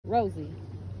Rosie.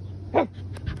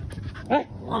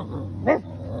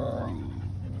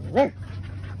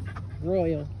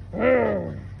 Royal.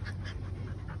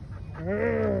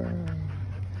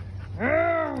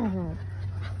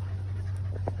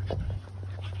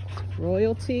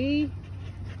 Royalty.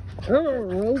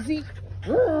 Rosie.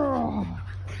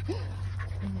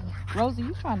 Rosie,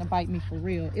 you trying to bite me for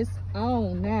real? It's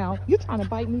on now. You trying to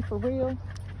bite me for real?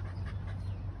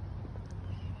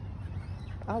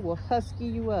 I will husky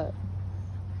you up.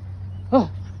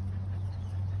 Oh.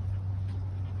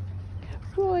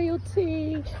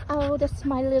 Royalty. Oh, that's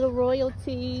my little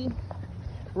royalty.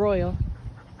 Royal.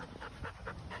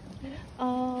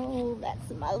 Oh,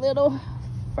 that's my little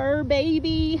fur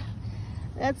baby.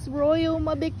 That's Royal,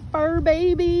 my big fur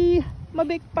baby. My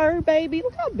big fur baby.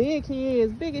 Look how big he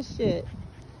is. Big as shit.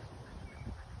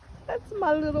 That's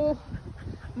my little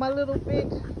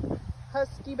big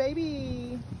husky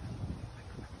baby.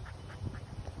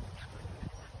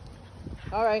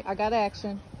 All right, I got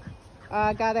action.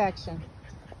 I got action.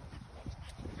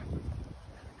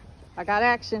 I got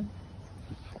action.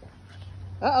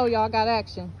 Uh-oh, y'all got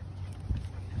action.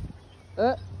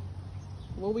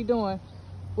 What we doing?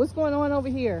 What's going on over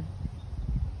here?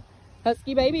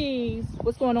 Husky babies.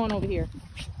 What's going on over here?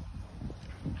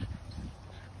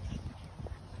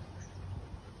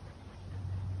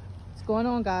 What's going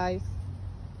on, guys?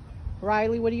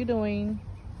 Rylee, what are you doing?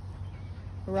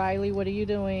 Rylee, what are you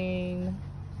doing?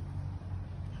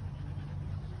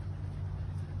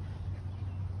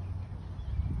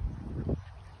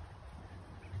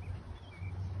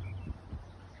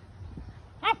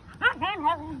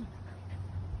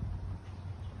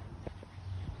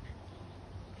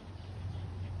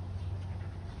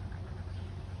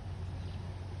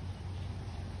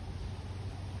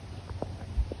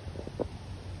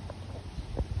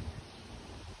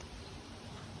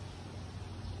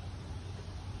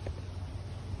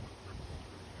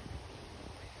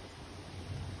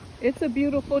 It's a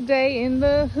beautiful day in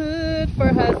the hood for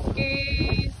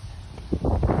huskies.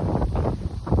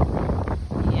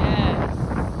 Yes.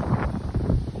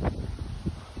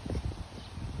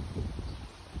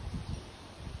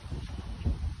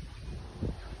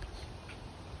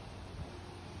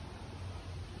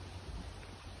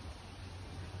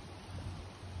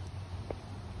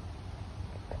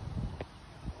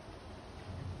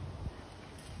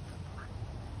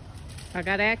 I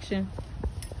got action.